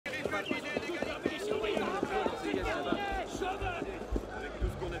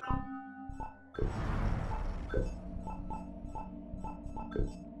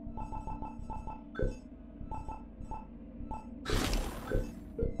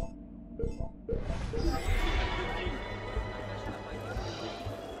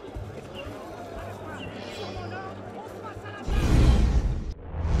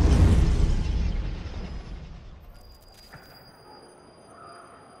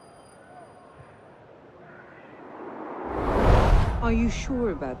Are you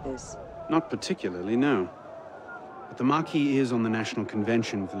sure about this? Not particularly, no. But the Marquis is on the National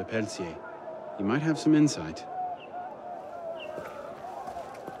Convention with PELETIER. He might have some insight.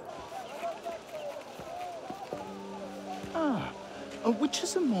 Which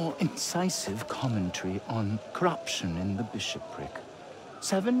is a more incisive commentary on corruption in the bishopric?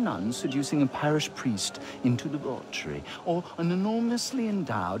 7 nuns seducing a parish priest into debauchery, or an enormously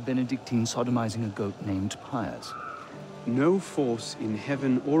endowed Benedictine sodomizing a goat named Pius? No force in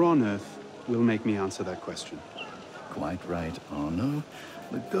heaven or on earth will make me answer that question. Quite right, Arno.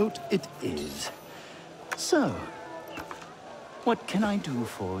 The goat it is. So, what can I do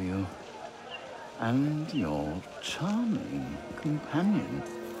for you? And your charming companion.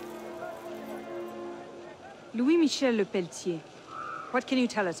 Louis-Michel Le Pelletier. What can you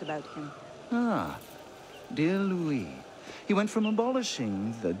tell us about him? Ah, dear Louis. He went from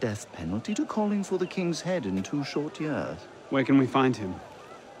abolishing the death penalty to calling for the king's head in 2 short years. Where can we find him?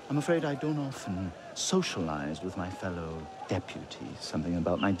 I'm afraid I don't often socialize with my fellow deputies. Something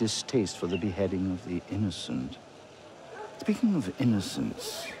about my distaste for the beheading of the innocent. Speaking of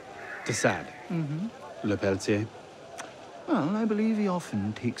innocence... De Sade. Le Pelletier. Well, I believe he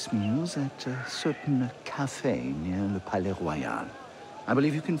often takes meals at a certain cafe near Le Palais Royal. I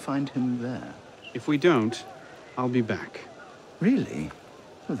believe you can find him there. If we don't, I'll be back. Really?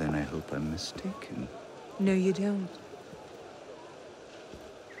 Well, then I hope I'm mistaken. No, you don't.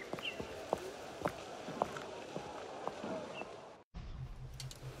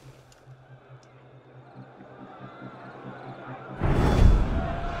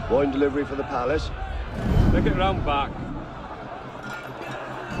 Wine delivery for the palace. Take it round back.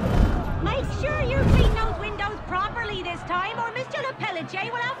 Make sure you clean those windows properly this time, or Mr. Le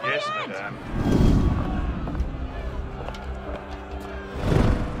Pelletier will have my head. Madame.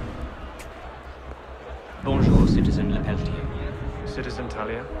 Bonjour, Citizen Le Pelletier. Citizen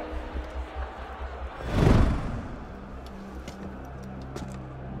Talia.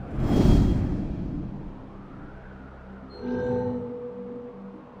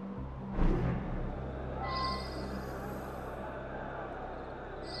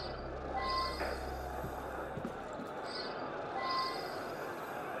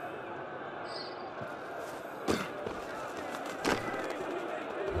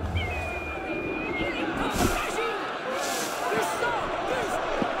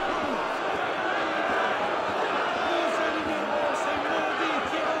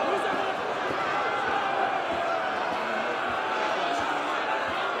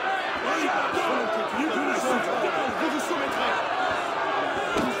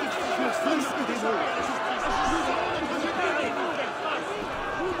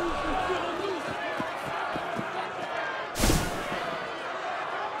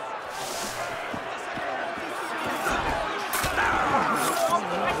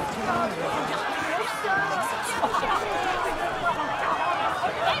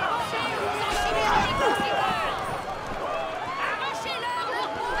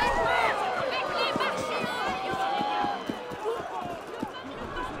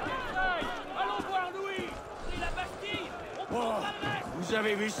 Vous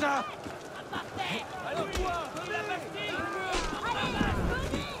avez vu ça?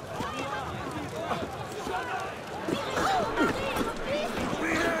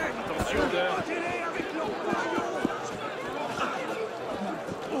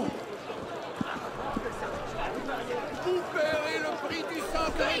 Vous paierez le prix du sang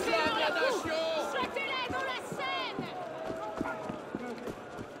de la nation! Jetez-les dans la Seine!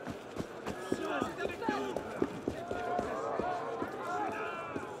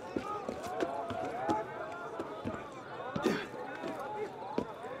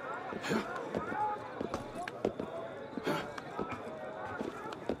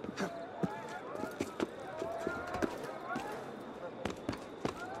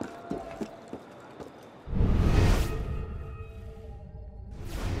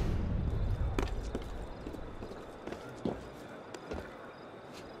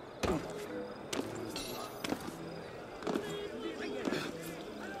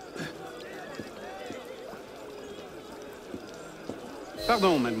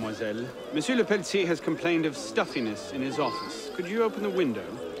 Pardon, mademoiselle. Monsieur Le Pelletier has complained of stuffiness in his office. Could you open the window?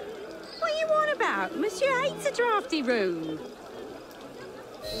 What are you on about? Monsieur hates a drafty room.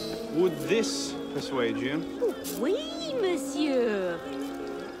 Would this persuade you? Oui, monsieur.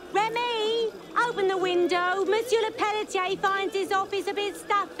 Remy, open the window. Monsieur Le Pelletier finds his office a bit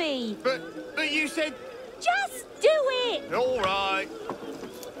stuffy. But you said... Just do it! All right.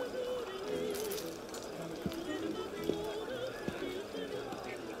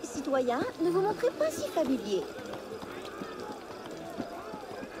 Citoyen, ne vous montrez pas si familier.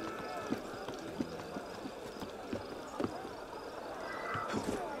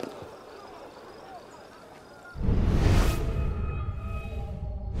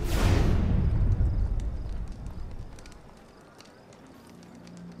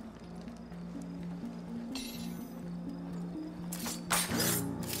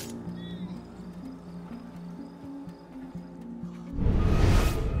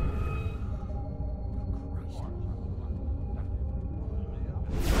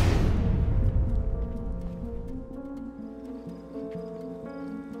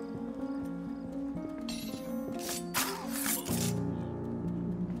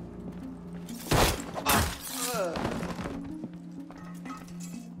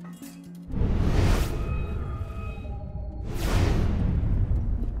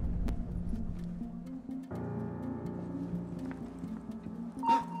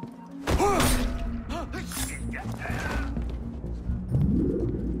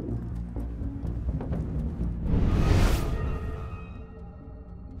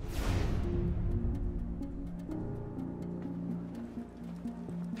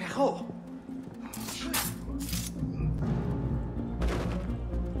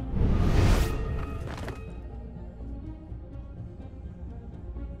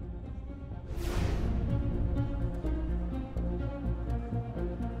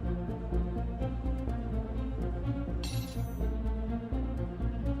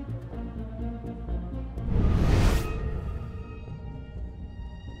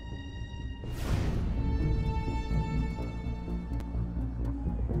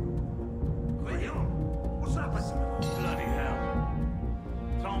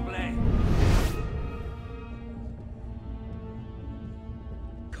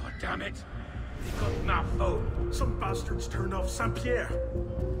 Damn it! They got Marfo. Some bastards turned off Saint-Pierre.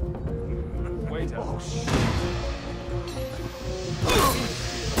 Wait up. Oh, shit.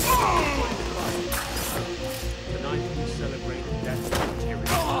 Tonight we celebrate the death of Tyrion.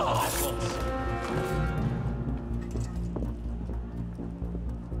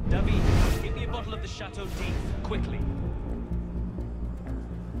 David, give me a bottle of the Chateau d'If, quickly.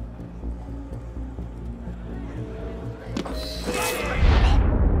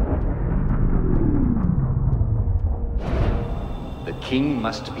 The king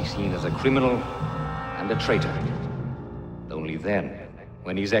must be seen as a criminal and a traitor. Only then,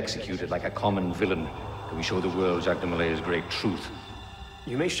 when he's executed like a common villain, can we show the world Jacques de Malay's great truth.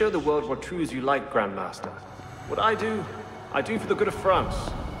 You may show the world what true as you like, Grandmaster. What I do for the good of France.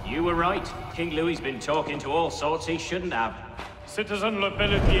 You were right. King Louis's been talking to all sorts he shouldn't have. Citizen Le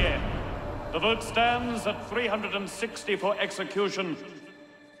Pelletier, the vote stands at 360 for execution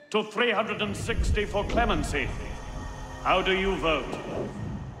to 360 for clemency. How do you vote?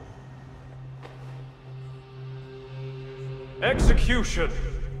 Execution!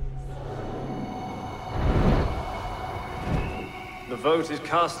 The vote is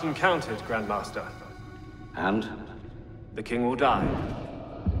cast and counted, Grandmaster. And? The king will die.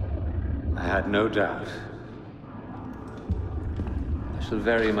 I had no doubt. I shall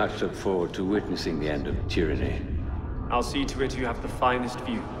very much look forward to witnessing the end of tyranny. I'll see to it you have the finest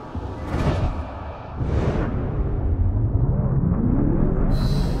view.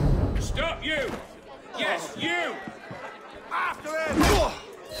 Stop, you! Yes, you! After him!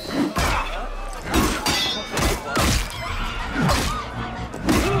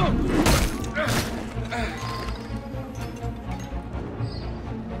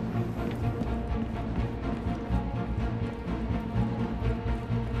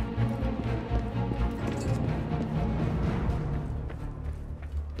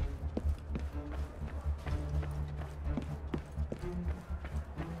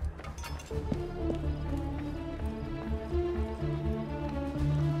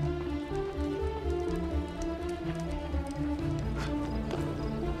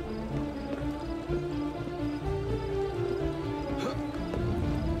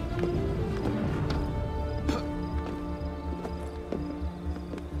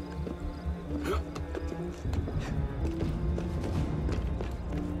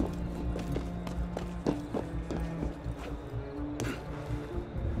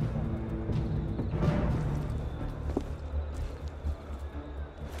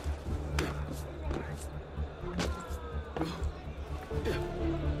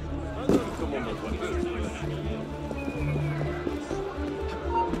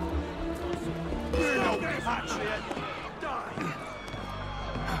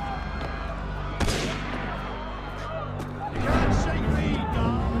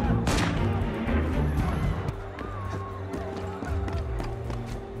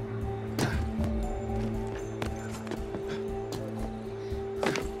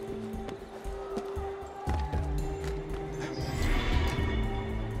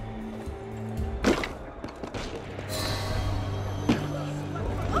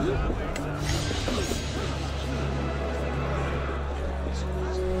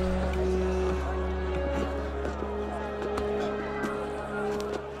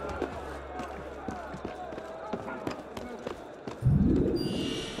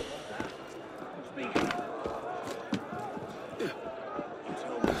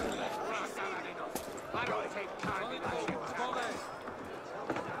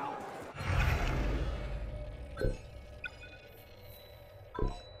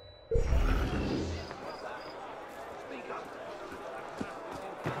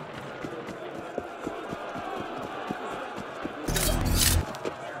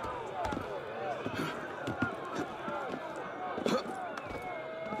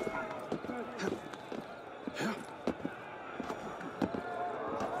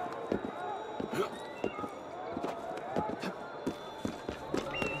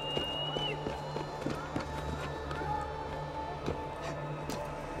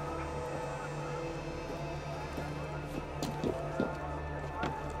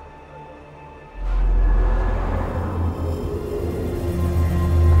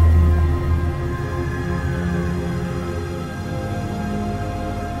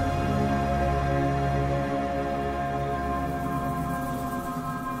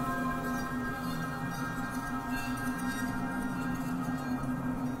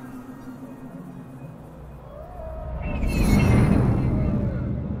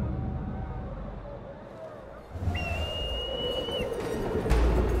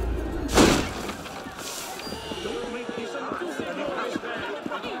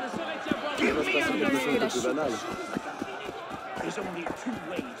 There's only two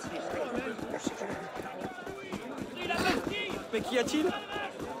ways this Mais qu'y a-t-il?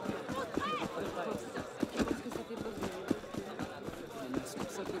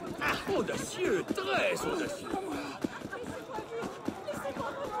 Ah, audacieux, très audacieux.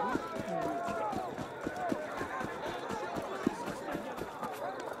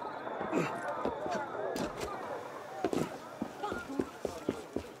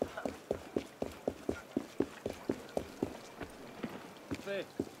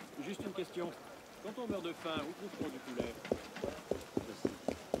 Juste une question. Quand on meurt de faim, où trouve-t-on du poulet?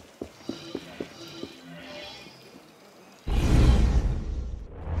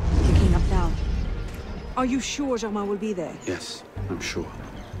 Picking up now. Are you sure Germain will be there? Yes, I'm sure.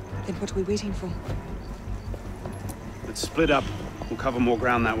 Then what are we waiting for? Let's split up. We'll cover more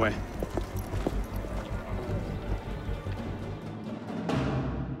ground that way.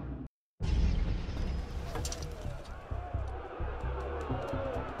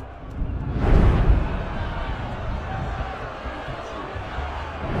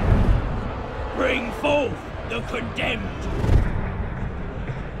 Bring forth the condemned!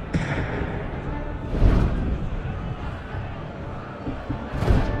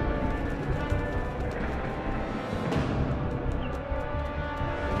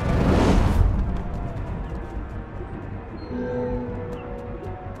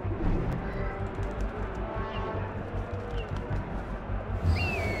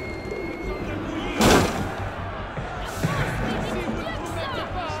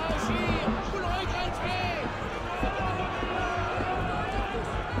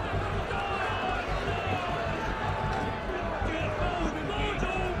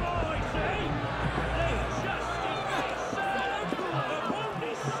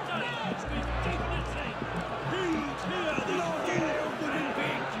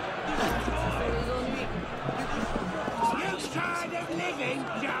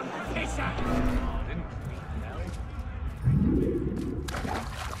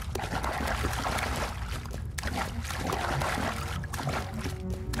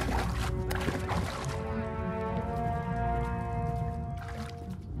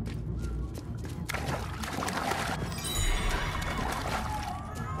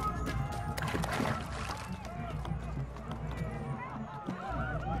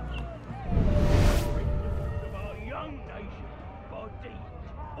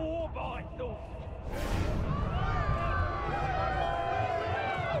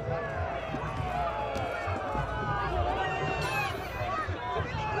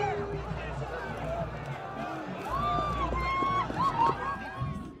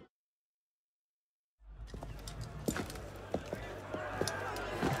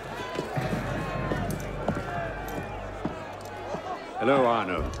 Hello,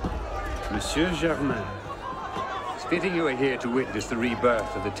 Arno. Monsieur Germain. It's fitting you are here to witness the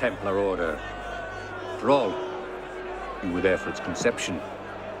rebirth of the Templar Order. After all, you were there for its conception.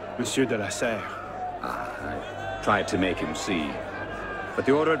 Monsieur de la Serre. I tried to make him see. But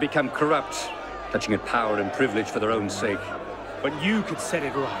the Order had become corrupt, clutching at power and privilege for their own sake. But you could set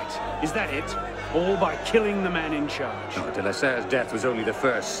it right. Is that it? All by killing the man in charge. No, de la Serre's death was only the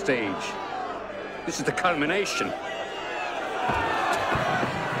first stage. This is the culmination.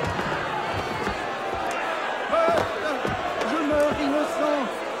 Je meurs innocent.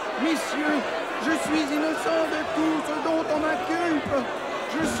 Messieurs, je suis innocent de tout ce dont on m'inculpe.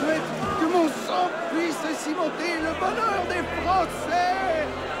 Je souhaite que mon sang puisse cimenter le bonheur des Français.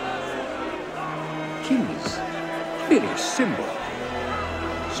 Keys. Really a symbol.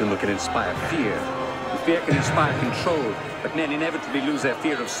 Symbol can inspire fear. And fear can inspire control. But men inevitably lose their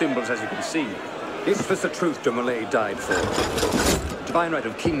fear of symbols, as you can see. This was the truth de Molay died for. The divine right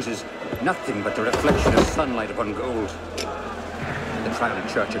of kings is nothing but the reflection of sunlight upon gold. The crown and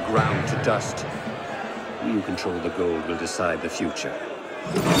church are ground to dust. We who control the gold will decide the future.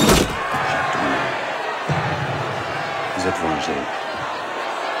 Jacques de Molay. Vous êtes vengé.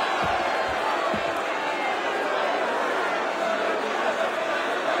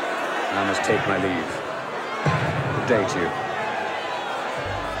 I must take my leave. Good day to you.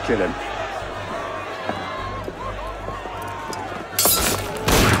 Kill him.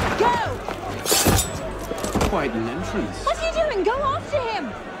 Go! Quite an entrance. What are you doing? Go after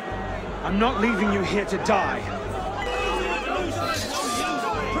him! I'm not leaving you here to die.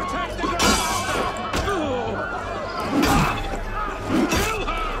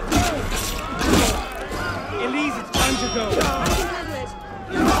 Elise, it's time to go.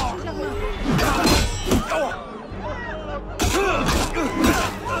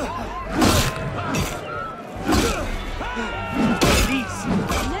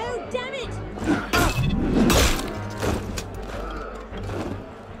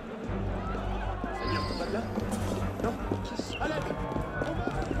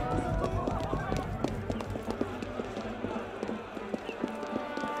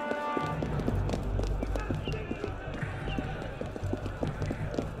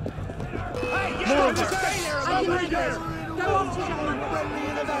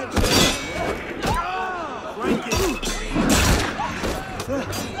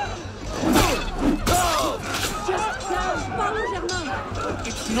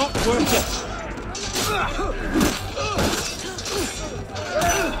 It's not worth it.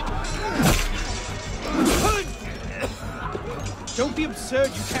 Don't be absurd.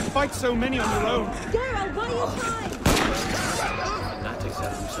 You can't fight so many on your own. Go, I'll buy you time.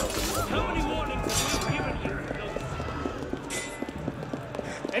 How many warnings have you given you?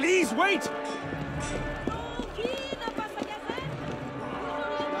 Elise, wait!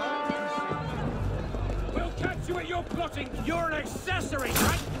 We'll catch you at your plotting. You're an accessory,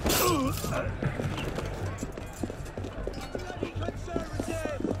 right?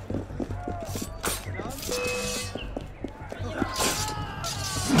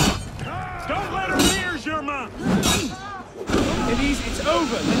 Don't let her near, Germain! Elise, it's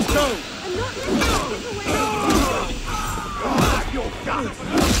over. Let's go. I'm not letting you get away. Your guts!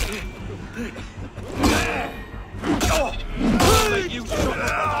 He's getting away.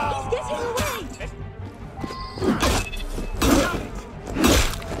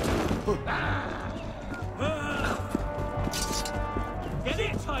 Get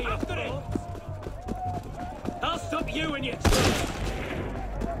it, tie after it. I'll stop you and you.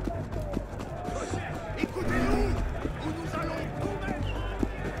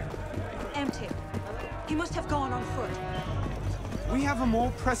 Empty. He must have gone on foot. We have a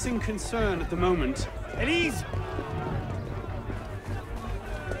more pressing concern at the moment. Elise!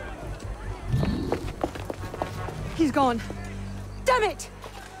 He's gone. Damn it!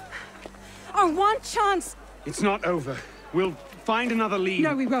 Our one chance! It's not over. We'll find another lead.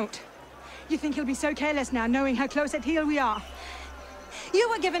 No, we won't. You think he'll be so careless now, knowing how close at heel we are? You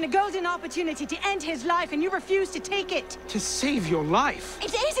were given a golden opportunity to end his life, and you refused to take it. To save your life?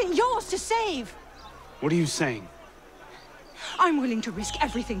 It isn't yours to save. What are you saying? I'm willing to risk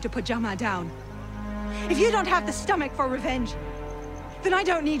everything to put Germain down. If you don't have the stomach for revenge, then I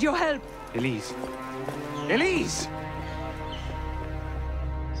don't need your help. Elise. Elise!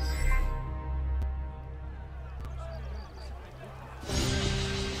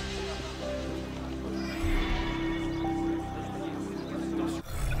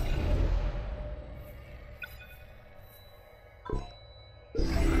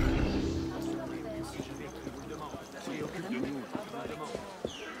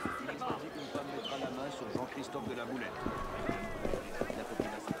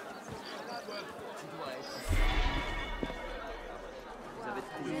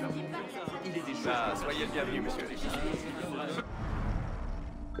 Ah, soyez le bienvenu, monsieur.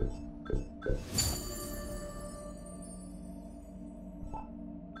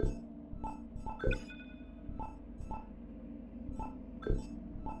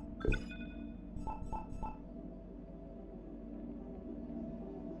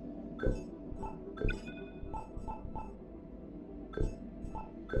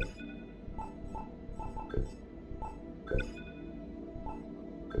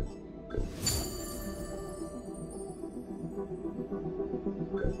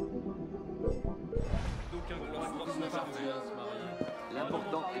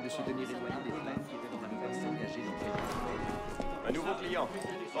 L'important est de se tenir éloigné des femmes qui étaient dans la presse engagée dans un nouveau client.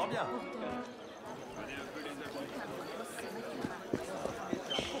 Fort bien.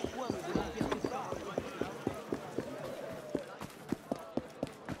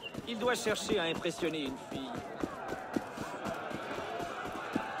 Il doit chercher à impressionner une fille.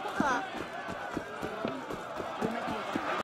 Ah,